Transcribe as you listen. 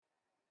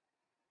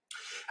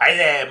Hey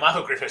there,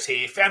 Michael Griffiths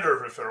here, founder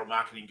of Referral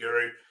Marketing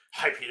Guru.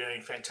 Hope you're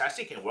doing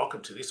fantastic and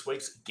welcome to this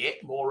week's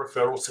Get More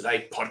Referrals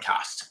Today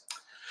podcast.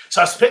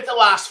 So I spent the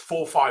last 4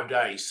 or 5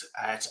 days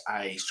at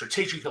a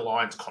Strategic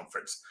Alliance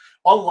conference,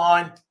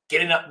 online,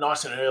 getting up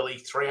nice and early,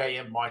 3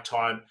 a.m. my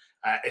time,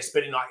 and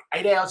spending like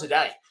 8 hours a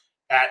day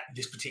at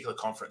this particular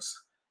conference.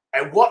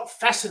 And what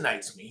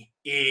fascinates me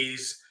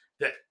is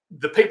that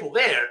the people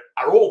there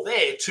are all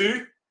there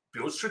to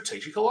build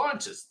strategic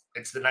alliances.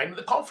 It's the name of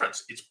the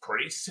conference. It's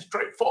pretty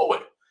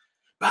straightforward.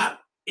 But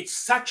it's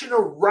such an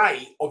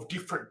array of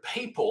different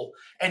people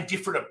and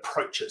different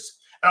approaches.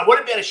 And I want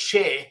to be able to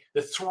share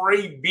the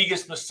 3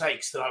 biggest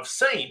mistakes that I've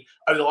seen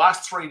over the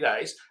last 3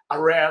 days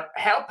around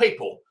how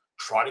people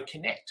try to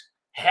connect,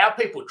 how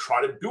people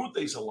try to build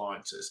these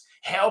alliances,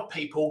 how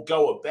people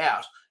go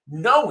about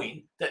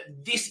knowing that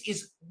this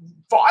is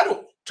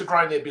vital to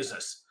growing their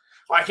business.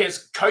 Like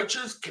as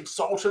coaches,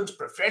 consultants,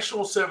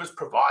 professional service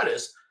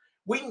providers,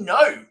 we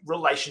know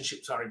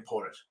relationships are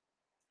important.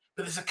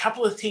 But there's a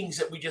couple of things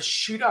that we just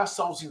shoot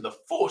ourselves in the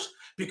foot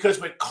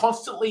because we're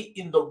constantly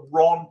in the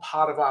wrong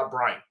part of our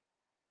brain.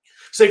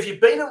 So if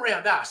you've been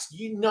around us,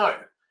 you know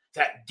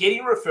that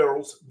getting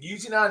referrals,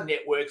 using our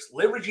networks,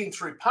 leveraging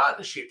through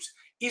partnerships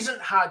isn't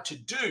hard to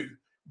do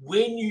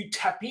when you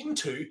tap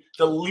into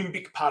the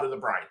limbic part of the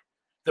brain,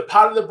 the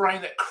part of the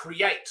brain that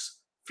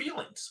creates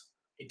feelings.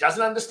 It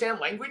doesn't understand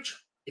language.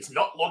 It's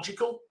not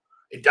logical.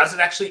 It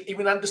doesn't actually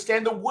even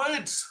understand the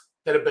words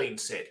that are being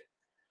said.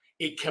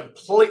 It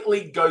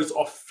completely goes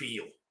off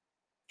feel.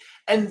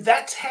 And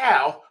that's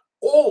how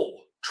all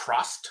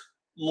trust,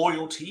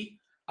 loyalty,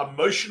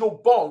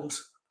 emotional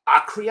bonds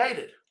are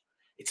created.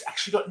 It's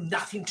actually got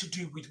nothing to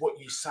do with what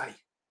you say.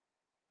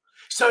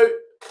 So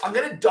I'm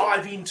going to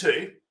dive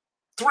into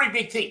 3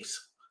 big things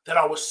that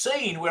I was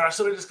seeing where I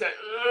sort of just go,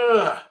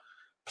 ugh,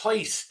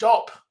 please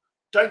stop.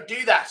 Don't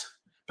do that.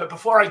 But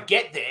before I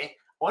get there, I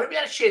want to be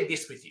able to share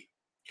this with you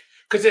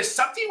because there's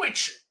something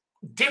which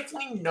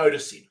definitely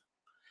noticing.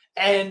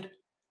 And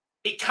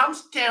it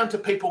comes down to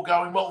people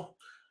going, well,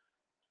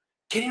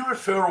 getting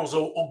referrals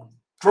or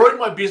growing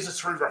my business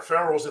through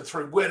referrals and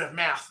through word of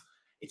mouth,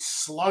 it's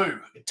slow.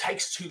 It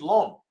takes too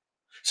long.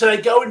 So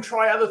they go and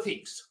try other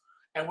things.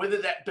 And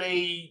whether that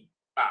be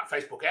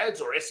Facebook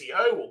ads or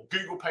SEO or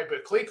Google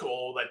pay-per-click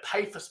or they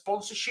pay for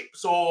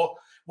sponsorships or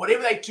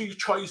whatever they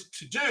chose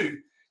to do,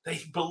 they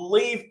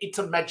believe it's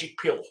a magic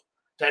pill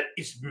that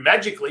is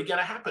magically going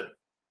to happen.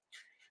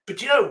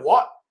 But you know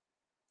what?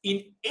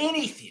 In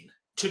anything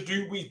to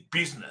do with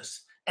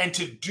business and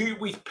to do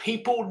with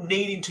people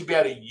needing to be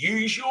able to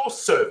use your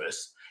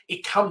service,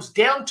 it comes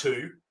down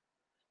to,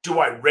 do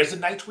I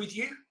resonate with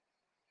you?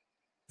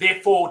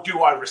 Therefore,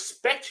 do I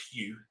respect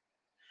you?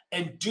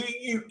 And do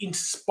you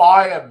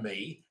inspire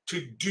me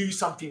to do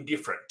something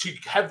different, to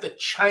have the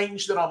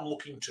change that I'm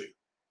looking to?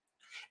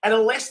 And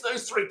unless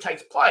those 3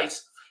 takes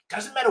place, it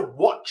doesn't matter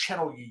what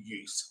channel you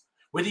use.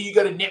 Whether you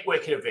go to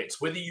networking events,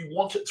 whether you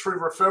want it through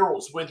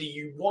referrals, whether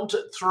you want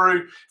it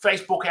through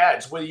Facebook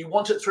ads, whether you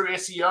want it through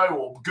SEO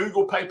or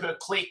Google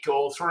pay-per-click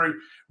or through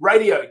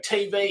radio,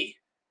 TV,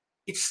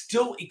 it's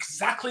still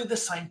exactly the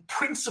same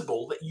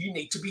principle that you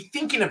need to be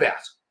thinking about.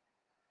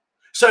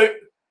 So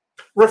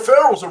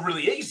referrals are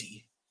really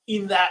easy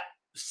in that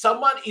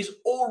someone is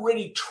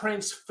already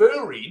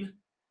transferring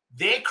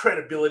their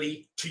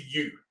credibility to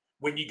you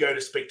when you go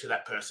to speak to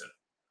that person.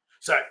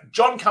 So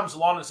John comes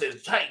along and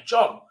says, hey,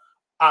 John,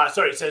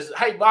 it says,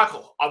 hey,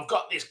 Michael, I've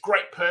got this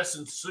great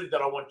person, Sue,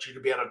 that I want you to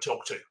be able to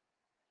talk to.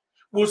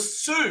 Well,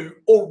 Sue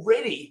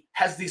already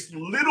has this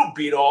little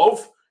bit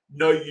of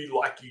know you,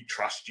 like you,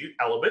 trust you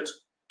element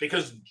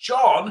because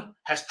John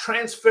has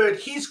transferred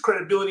his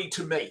credibility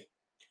to me.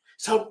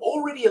 So I'm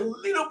already a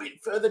little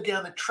bit further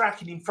down the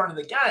track and in front of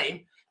the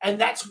game. And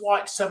that's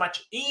why it's so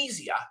much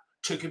easier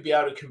to be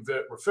able to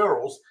convert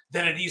referrals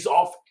than it is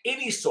of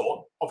any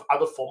sort of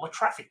other form of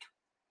traffic.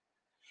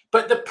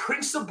 But the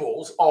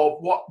principles of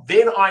what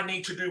then I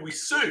need to do with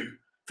Sue,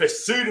 for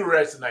Sue to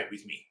resonate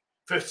with me,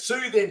 for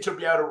Sue then to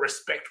be able to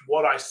respect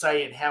what I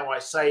say and how I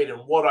say it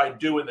and what I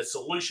do and the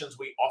solutions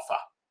we offer,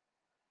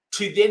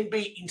 to then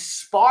be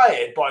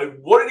inspired by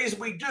what it is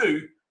we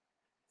do,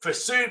 for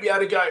Sue to be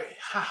able to go,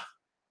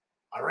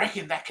 I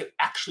reckon that could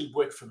actually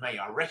work for me.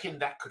 I reckon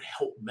that could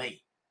help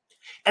me.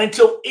 And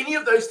until any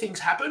of those things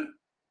happen,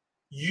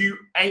 you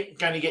ain't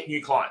going to get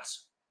new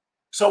clients.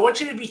 So I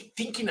want you to be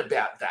thinking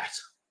about that.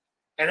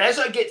 And as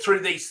I get through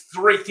these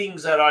 3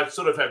 things that I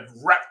sort of have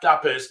wrapped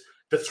up as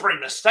the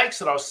 3 mistakes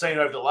that I've seen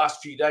over the last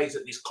few days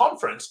at this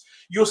conference,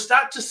 you'll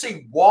start to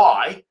see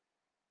why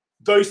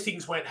those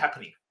things weren't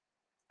happening.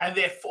 And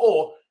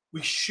therefore,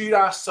 we shoot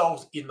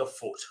ourselves in the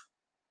foot.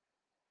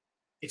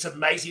 It's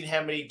amazing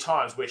how many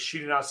times we're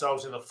shooting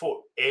ourselves in the foot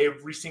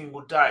every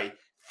single day,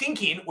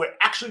 thinking we're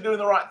actually doing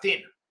the right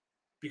thing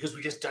because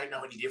we just don't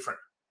know any different.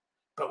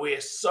 But we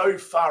are so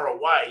far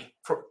away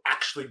from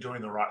actually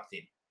doing the right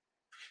thing.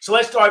 So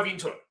let's dive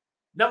into it.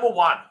 Number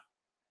 1,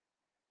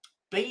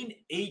 being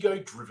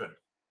ego-driven.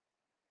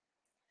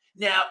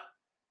 Now,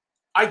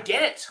 I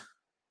get it.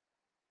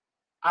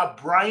 Our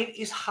brain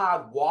is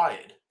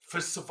hardwired for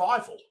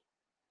survival.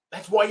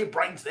 That's why your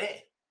brain's there.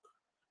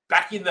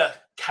 Back in the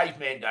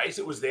caveman days,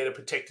 it was there to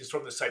protect us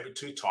from the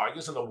saber-toothed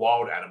tigers and the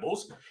wild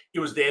animals.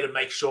 It was there to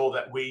make sure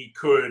that we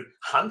could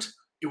hunt,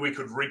 that we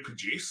could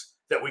reproduce,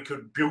 that we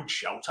could build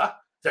shelter,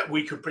 that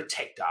we could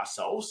protect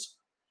ourselves.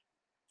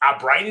 Our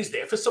brain is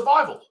there for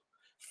survival.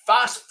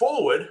 Fast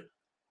forward,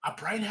 our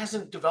brain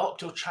hasn't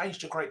developed or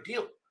changed a great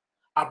deal.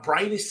 Our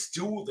brain is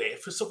still there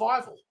for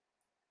survival.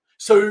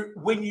 So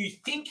when you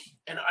think,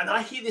 and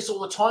I hear this all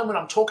the time when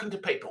I'm talking to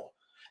people,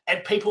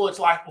 and people, it's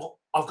like, well,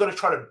 I've got to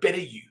try to better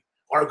you,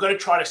 or I've got to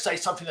try to say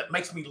something that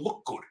makes me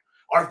look good,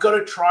 or I've got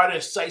to try to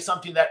say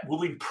something that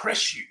will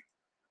impress you.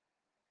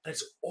 And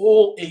it's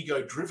all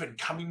ego-driven,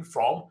 coming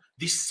from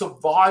this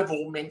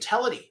survival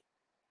mentality.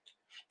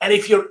 And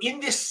if you're in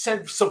this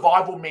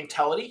survival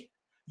mentality,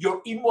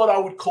 you're in what I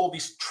would call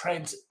this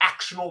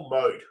transactional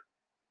mode.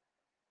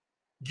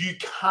 You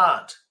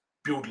can't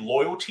build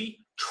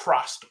loyalty,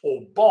 trust,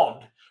 or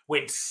bond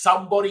when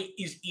somebody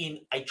is in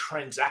a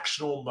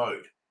transactional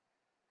mode.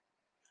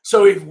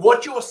 So if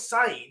what you're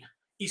saying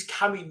is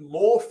coming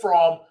more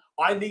from,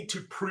 I need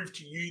to prove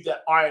to you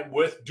that I am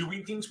worth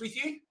doing things with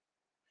you,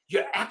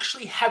 you're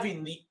actually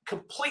having the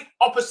complete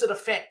opposite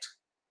effect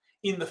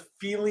in the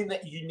feeling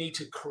that you need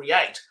to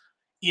create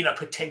in a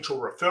potential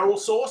referral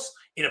source,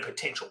 in a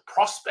potential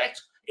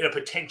prospect, in a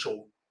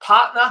potential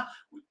partner,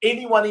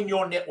 anyone in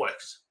your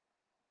networks.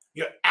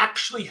 You're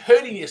actually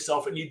hurting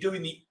yourself, and you're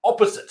doing the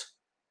opposite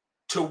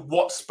to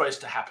what's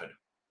supposed to happen.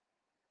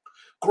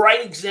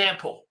 Great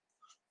example.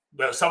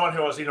 Well, someone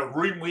who I was in a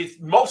room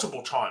with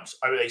multiple times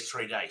over these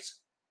 3 days.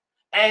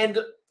 And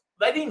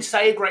they didn't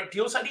say a great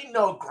deal, so I didn't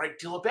know a great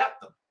deal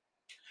about them.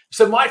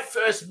 So my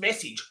first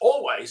message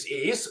always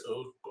is,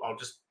 I'll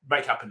just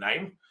make up a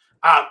name.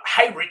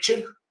 Hey,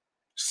 Richard,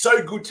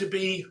 so good to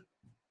be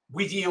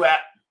with you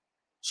at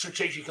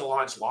Strategic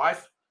Alliance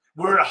Live.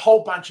 We're in a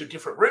whole bunch of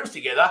different rooms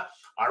together.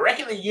 I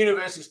reckon the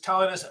universe is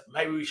telling us that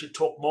maybe we should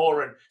talk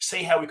more and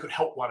see how we could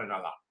help one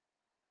another.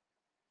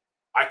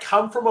 I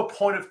come from a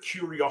point of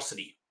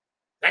curiosity.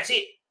 That's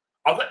it.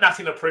 I've got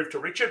nothing to prove to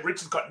Richard.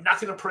 Richard's got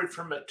nothing to prove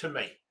to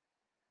me.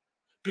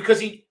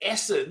 Because in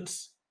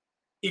essence,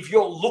 if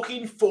you're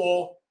looking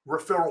for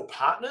referral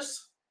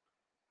partners,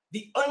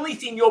 the only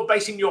thing you're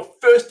basing your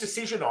first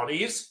decision on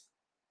is,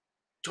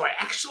 do I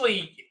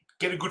actually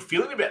get a good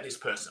feeling about this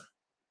person?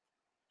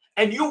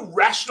 And you'll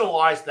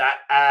rationalize that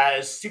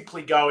as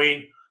simply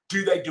going,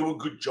 do they do a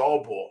good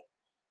job? Or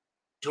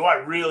do I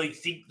really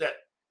think that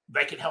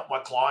they can help my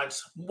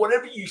clients?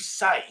 Whatever you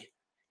say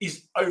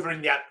is over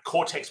in that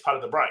cortex part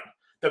of the brain.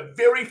 The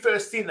very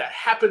first thing that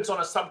happens on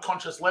a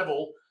subconscious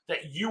level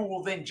that you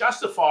will then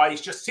justify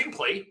is just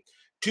simply,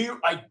 do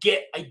I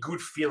get a good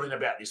feeling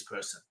about this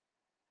person?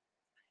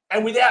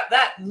 And without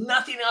that,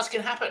 nothing else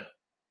can happen.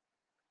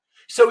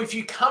 So if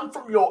you come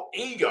from your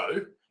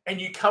ego and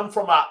you come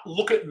from a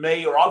look at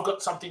me, or I've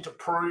got something to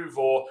prove,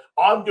 or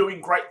I'm doing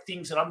great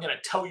things and I'm going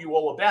to tell you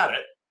all about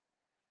it,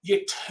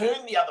 you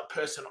turn the other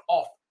person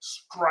off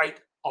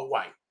straight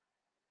away.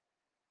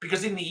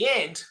 Because in the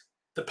end,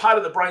 the part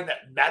of the brain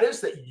that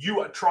matters, that you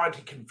are trying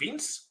to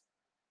convince,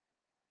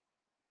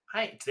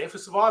 hey, it's there for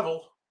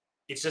survival.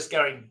 It's just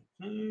going,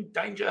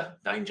 danger,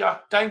 danger,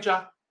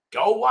 danger,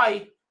 go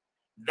away.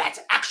 That's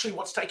actually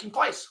what's taking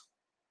place.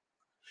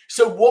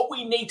 So what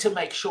we need to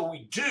make sure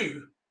we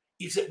do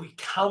is that we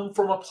come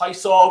from a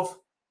place of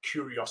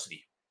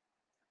curiosity.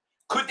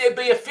 Could there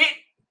be a fit?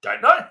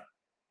 Don't know.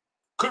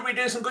 Could we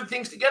do some good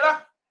things together?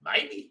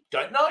 Maybe.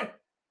 Don't know.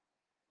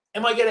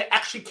 Am I going to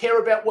actually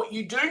care about what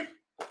you do?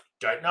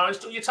 Don't know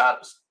until you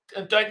start,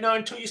 and don't know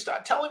until you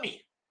start telling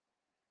me.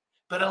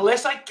 But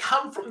unless I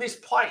come from this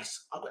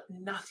place, I've got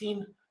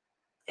nothing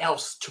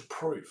else to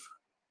prove.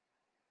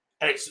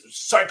 And it's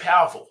so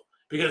powerful,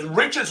 because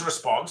Richard's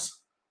response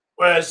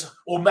was,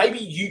 or maybe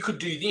you could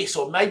do this,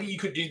 or maybe you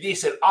could do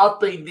this, and I've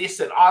been this,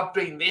 and I've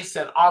been this,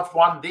 and I've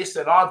won this,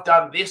 and I've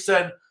done this.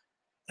 And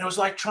it was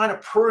like trying to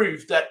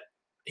prove that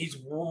he's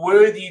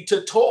worthy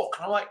to talk.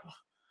 And I'm like,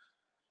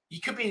 you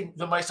could be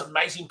the most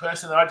amazing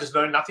person that I just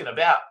know nothing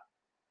about,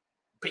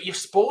 but you've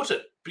sport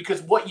it,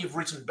 because what you've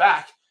written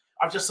back,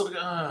 I've just sort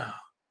of,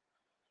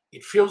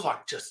 it feels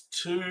like just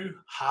too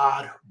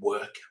hard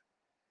work.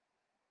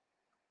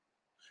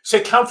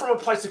 So come from a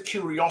place of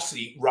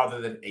curiosity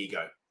rather than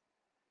ego.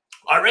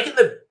 I reckon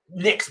the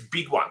next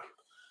big one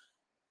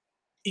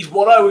is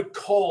what I would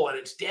call, and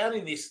it's down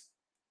in this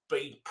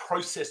being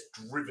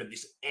process-driven,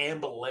 this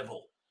amber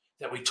level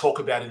that we talk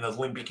about in the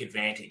limbic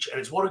advantage, and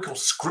it's what we call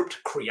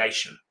script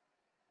creation,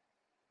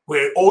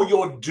 where all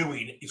you're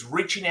doing is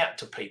reaching out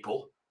to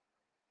people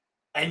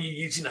and you're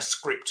using a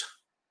script.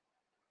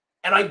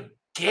 And I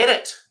get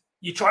it.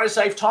 You're trying to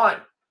save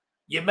time.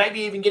 You maybe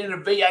even getting a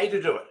VA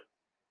to do it.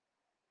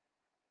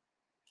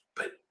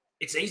 But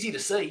it's easy to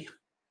see.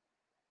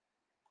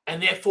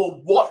 And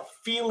therefore, what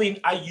feeling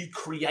are you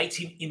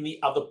creating in the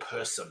other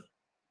person?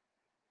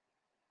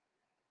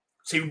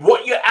 See,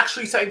 what you're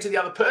actually saying to the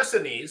other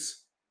person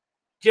is,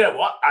 you know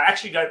what? I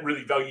actually don't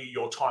really value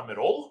your time at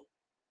all.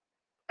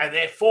 And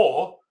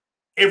therefore,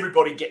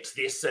 everybody gets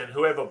this, and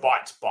whoever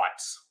bites,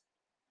 bites.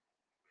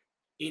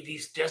 It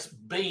is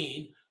just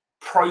being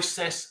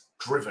process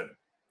driven.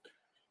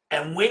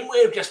 And when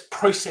we're just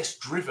process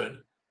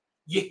driven,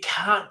 you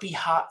can't be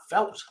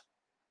heartfelt.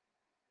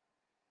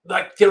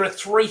 Like, there are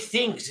three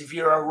things, if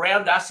you're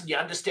around us and you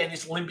understand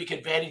this limbic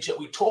advantage that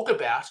we talk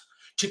about,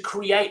 to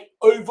create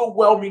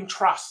overwhelming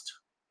trust,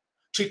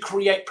 to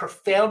create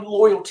profound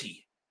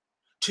loyalty,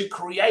 to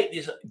create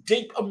this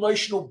deep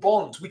emotional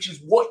bonds, which is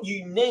what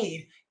you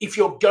need if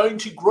you're going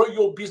to grow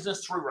your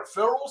business through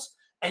referrals,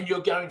 and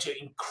you're going to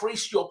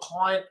increase your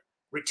client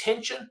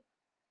retention,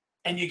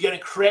 and you're going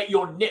to create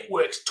your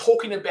networks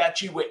talking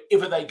about you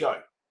wherever they go.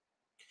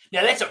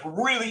 Now, that's a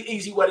really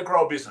easy way to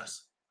grow a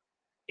business.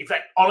 In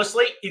fact,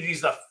 honestly, it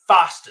is the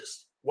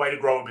fastest way to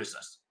grow a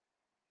business.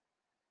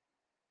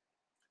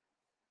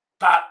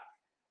 But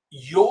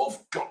you've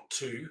got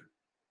to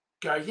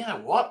go, you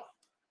know what?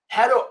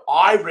 How do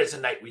I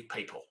resonate with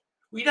people?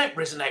 Well, you don't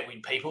resonate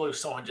with people if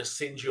someone just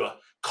sends you a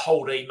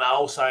cold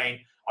email saying,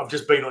 I've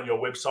just been on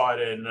your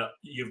website and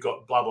you've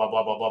got blah, blah,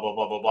 blah, blah, blah, blah,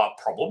 blah, blah, blah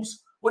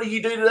problems. What do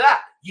you do to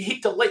that? You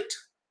hit delete.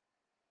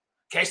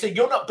 Okay, so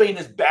you're not being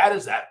as bad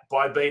as that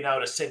by being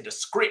able to send a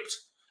script,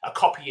 a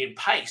copy and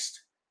paste.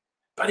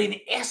 But in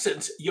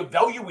essence, you're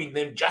valuing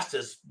them just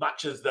as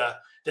much as the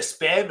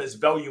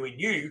spammers valuing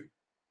you,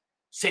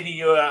 sending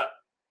you a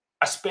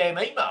spam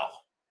email.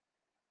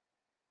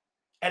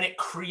 And it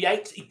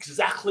creates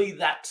exactly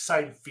that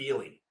same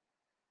feeling.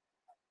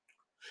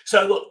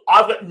 So look,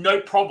 I've got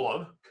no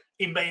problem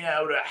in being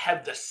able to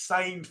have the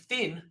same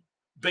thing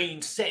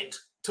being sent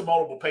to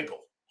multiple people.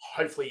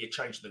 Hopefully you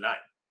change the name.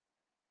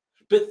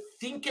 But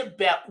think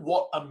about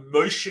what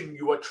emotion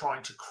you are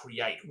trying to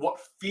create, what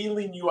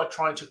feeling you are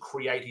trying to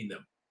create in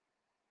them.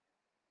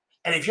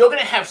 And if you're going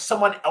to have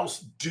someone else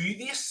do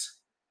this,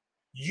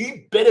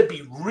 you better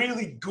be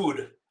really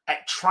good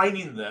at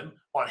training them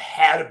on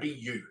how to be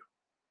you.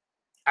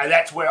 And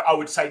that's where I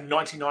would say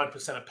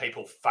 99% of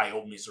people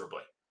fail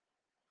miserably.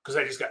 Because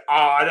they just go,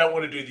 I don't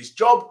want to do this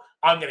job.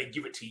 I'm going to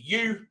give it to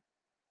you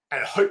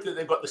and hope that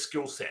they've got the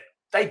skill set.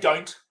 They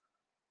don't.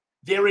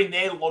 They're in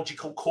their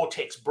logical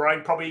cortex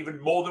brain, probably even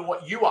more than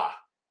what you are.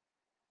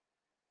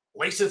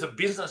 At least as a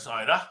business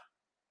owner, at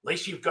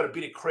least you've got a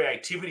bit of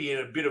creativity and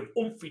a bit of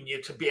oomph in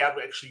you to be able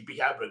to actually be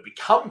able to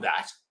become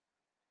that.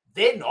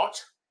 They're not.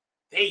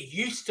 They're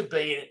used to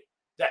being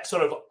that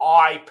sort of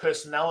I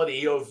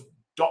personality of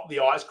dot the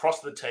I's, cross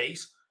the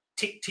T's,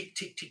 tick, tick,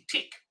 tick, tick,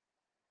 tick.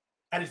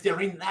 And if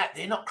they're in that,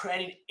 they're not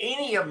creating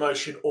any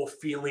emotion or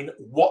feeling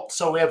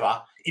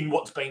whatsoever in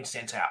what's being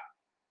sent out.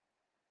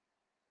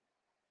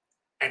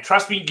 And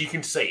trust me, you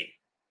can see.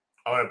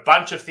 I got a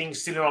bunch of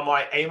things sitting on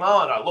my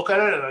email and I look at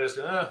it and I just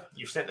go,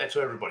 you've sent that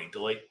to everybody,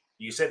 delete.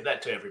 You sent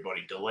that to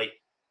everybody, delete.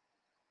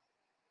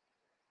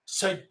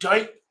 So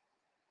don't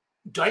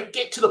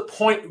get to the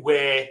point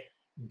where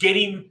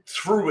getting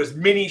through as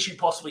many as you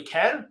possibly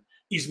can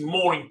is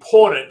more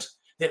important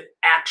than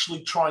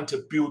actually trying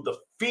to build the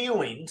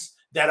feelings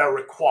that are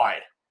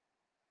required.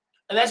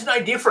 And that's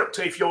no different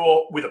to if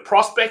you're with a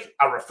prospect,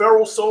 a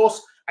referral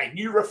source, a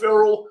new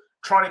referral,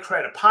 trying to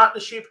create a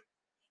partnership.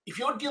 If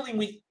you're dealing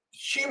with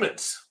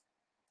humans,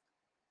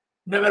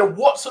 no matter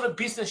what sort of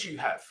business you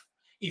have,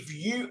 if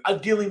you are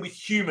dealing with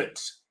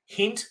humans,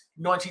 hint,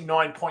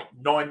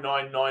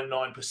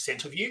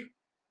 99.9999% of you,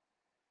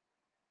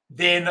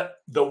 then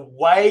the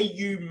way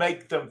you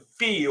make them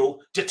feel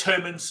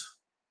determines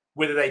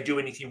whether they do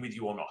anything with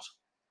you or not.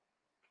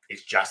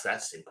 It's just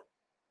that simple.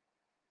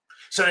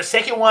 So the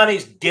second one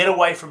is get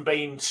away from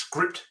being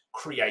script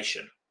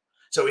creation.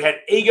 So we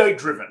had ego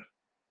driven.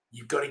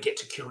 You've got to get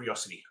to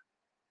curiosity.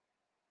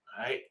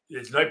 Right?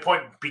 There's no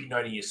point big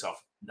noting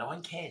yourself. No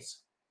one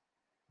cares.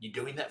 You're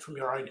doing that from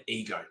your own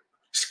ego.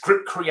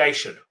 Script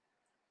creation,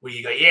 where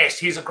you go, yes,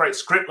 here's a great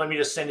script. Let me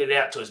just send it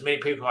out to as many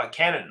people as I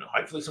can and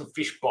hopefully some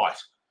fish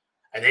bite.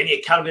 And then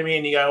you come to me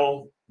and you go,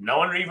 well, no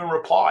one even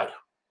replied.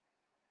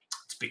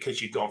 It's because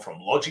you've gone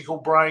from logical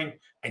brain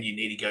and you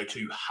need to go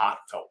to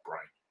heartfelt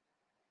brain.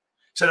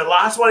 So the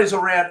last one is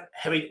around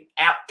having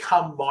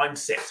outcome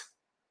mindset.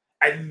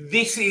 And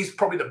this is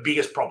probably the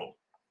biggest problem.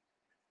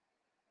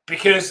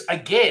 Because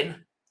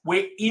again,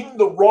 we're in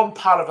the wrong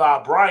part of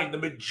our brain the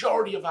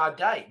majority of our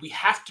day. We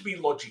have to be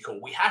logical.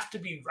 We have to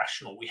be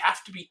rational. We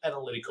have to be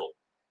analytical.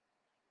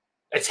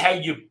 That's how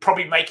you're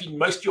probably making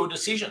most of your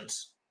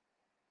decisions.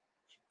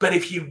 But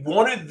if you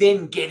want to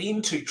then get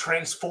into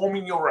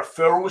transforming your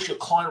referrals, your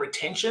client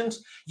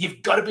retentions,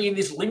 you've got to be in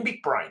this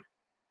limbic brain,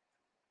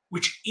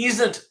 which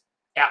isn't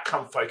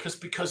outcome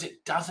focused because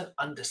it doesn't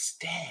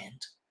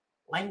understand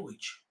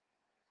language.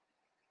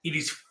 It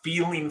is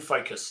feeling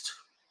focused.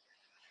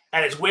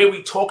 And it's where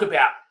we talk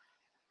about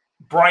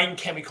brain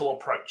chemical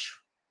approach.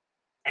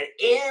 And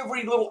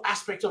every little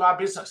aspect of our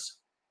business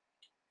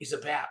is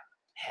about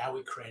how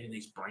we're creating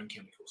these brain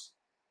chemicals.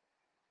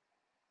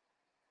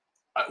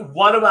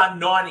 One of our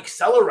 9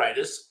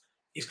 accelerators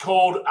is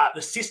called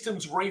the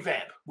systems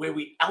revamp, where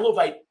we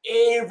elevate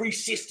every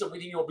system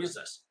within your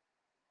business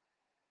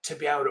to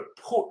be able to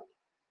put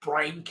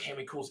brain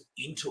chemicals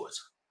into it.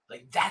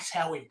 Like, that's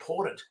how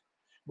important.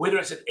 whether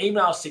it's an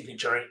email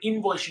signature, an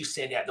invoice you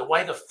send out, the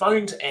way the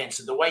phone's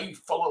answered, the way you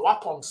follow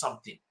up on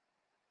something,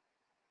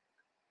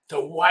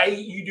 the way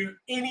you do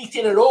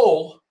anything at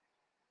all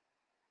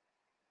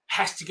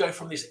has to go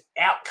from this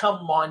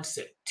outcome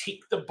mindset, tick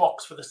the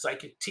box for the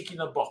sake of ticking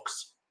the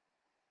box,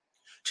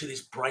 to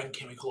this brain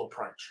chemical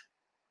approach.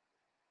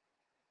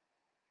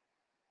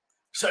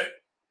 So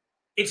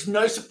it's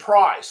no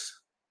surprise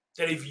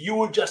that if you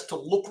were just to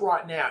look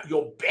right now,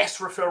 your best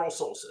referral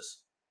sources,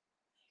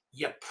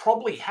 you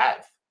probably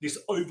have this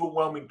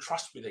overwhelming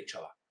trust with each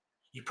other.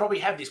 You probably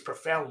have this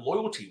profound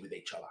loyalty with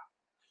each other.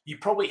 You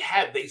probably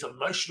have these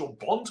emotional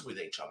bonds with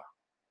each other.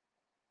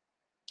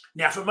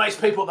 Now, for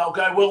most people, they'll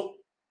go, well,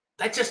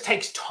 that just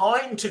takes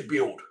time to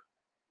build.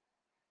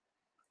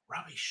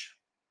 Rubbish.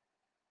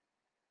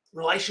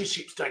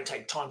 Relationships don't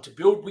take time to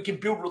build. We can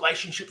build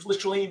relationships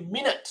literally in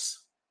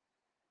minutes.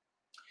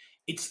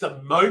 It's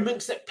the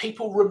moments that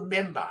people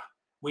remember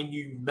when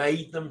you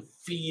made them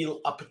feel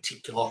a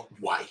particular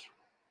way.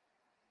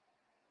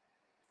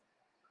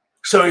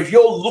 So if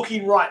you're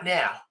looking right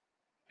now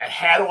at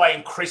how do I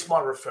increase my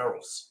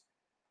referrals,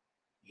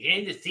 you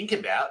need to think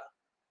about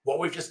what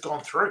we've just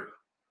gone through.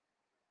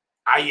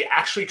 Are you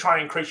actually trying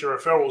to increase your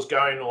referrals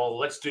going, well,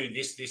 let's do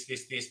this, tick,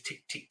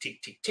 tick,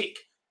 tick, tick, tick.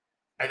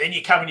 And then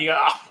you come and you go,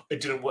 oh, it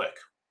didn't work.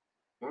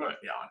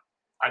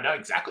 I know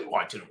exactly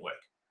why it didn't work.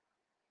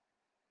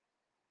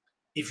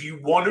 If you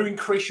want to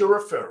increase your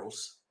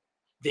referrals,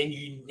 then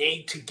you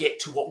need to get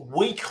to what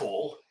we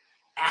call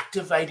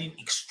activating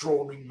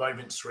extraordinary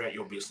moments throughout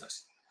your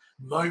business.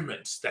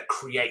 Moments that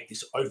create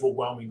this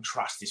overwhelming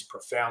trust, this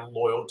profound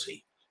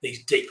loyalty,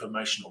 these deep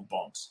emotional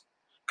bonds.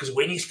 Because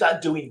when you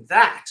start doing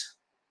that,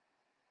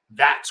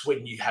 that's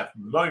when you have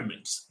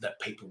moments that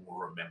people will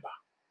remember.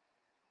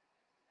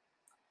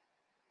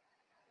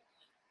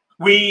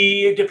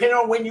 Depending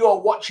on when you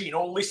are watching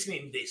or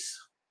listening to this,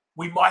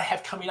 we might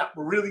have coming up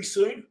really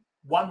soon.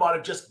 One might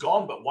have just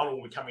gone, but one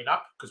will be coming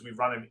up because we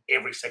run them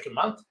every second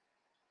month.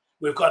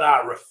 We've got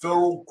our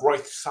Referral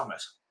Growth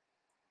Summit.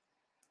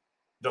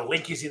 The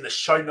link is in the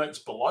show notes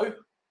below.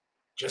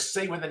 Just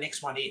see when the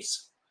next one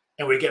is.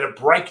 And we're going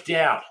to break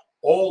down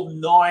all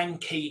 9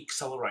 key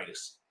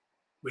accelerators.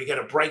 We're going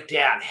to break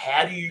down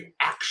how do you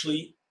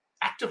actually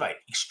activate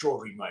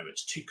extraordinary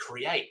moments to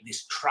create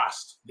this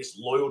trust, this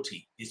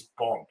loyalty, this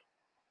bond.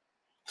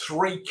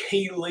 3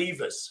 key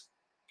levers.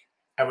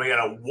 And we're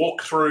going to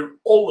walk through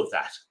all of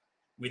that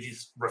with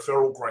this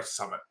Referral Growth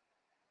Summit.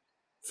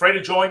 Free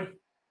to join.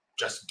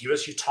 Just give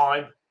us your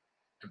time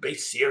and be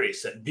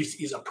serious that this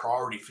is a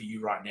priority for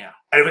you right now.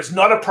 And if it's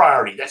not a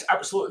priority, that's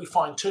absolutely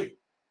fine too.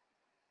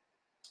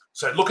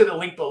 So look at the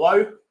link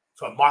below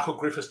for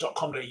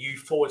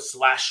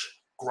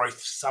michaelgriffiths.com.au/growth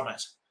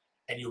summit,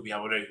 and you'll be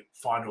able to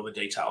find all the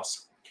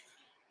details.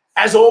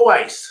 As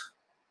always,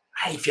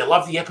 hey, if you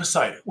love the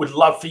episode, we'd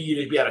love for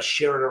you to be able to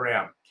share it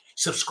around.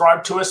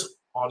 Subscribe to us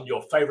on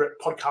your favorite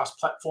podcast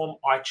platform,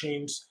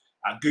 iTunes,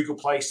 Google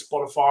Play,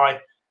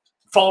 Spotify.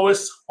 Follow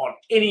us on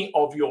any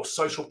of your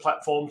social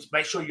platforms.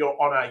 Make sure you're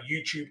on our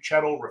YouTube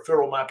channel,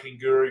 Referral Marketing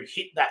Guru.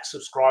 Hit that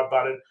subscribe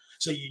button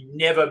so you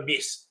never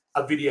miss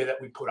a video that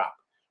we put up.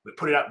 We're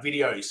putting up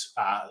videos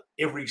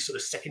every sort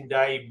of second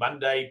day,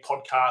 Monday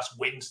podcast,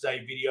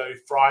 Wednesday video,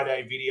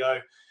 Friday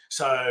video.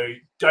 So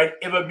don't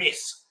ever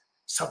miss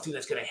something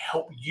that's going to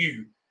help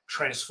you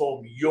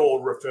transform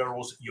your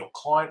referrals, your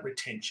client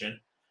retention,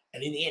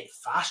 and in the end,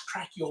 fast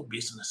track your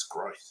business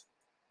growth,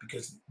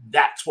 because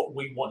that's what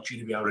we want you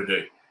to be able to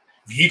do.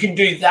 If you can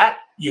do that,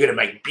 you're going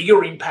to make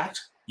bigger impact,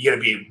 you're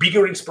going to be a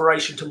bigger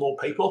inspiration to more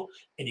people,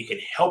 and you can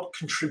help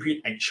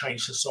contribute and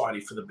change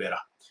society for the better.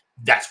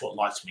 That's what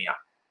lights me up.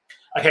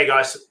 Okay,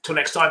 guys, till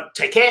next time,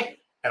 take care,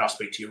 and I'll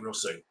speak to you real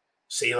soon. See you later.